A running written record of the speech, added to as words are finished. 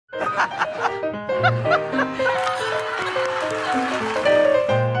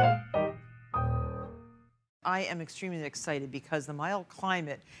I am extremely excited because the mild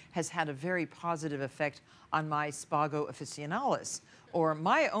climate has had a very positive effect on my Spago officinalis, or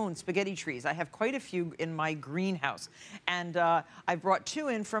my own spaghetti trees. I have quite a few in my greenhouse. And I brought two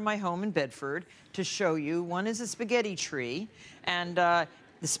in from my home in Bedford to show you. One is a spaghetti tree, and the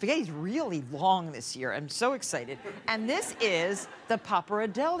spaghetti's really long this year. I'm so excited. And this is the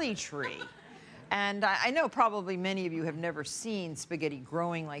pappardelle tree. And I know probably many of you have never seen spaghetti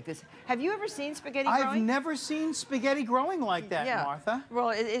growing like this. Have you ever seen spaghetti growing? I've never seen spaghetti growing like that, Martha. Well,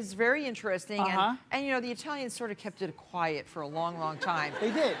 it is very interesting. And you know, the Italians sort of kept it quiet for a long, long time.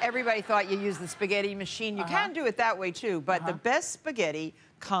 They did. Everybody thought you use the spaghetti machine. You can do it that way too, but the best spaghetti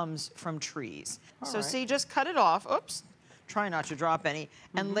comes from trees. So see, just cut it off. Oops. Try not to drop any.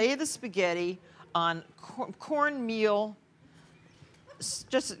 And lay the spaghetti on cornmeal.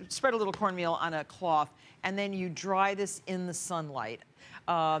 Just spread a little cornmeal on a cloth, and then you dry this in the sunlight.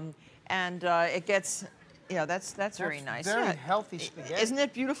 It gets, that's very nice. Very healthy spaghetti. Isn't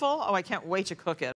it beautiful? Oh, I can't wait to cook it.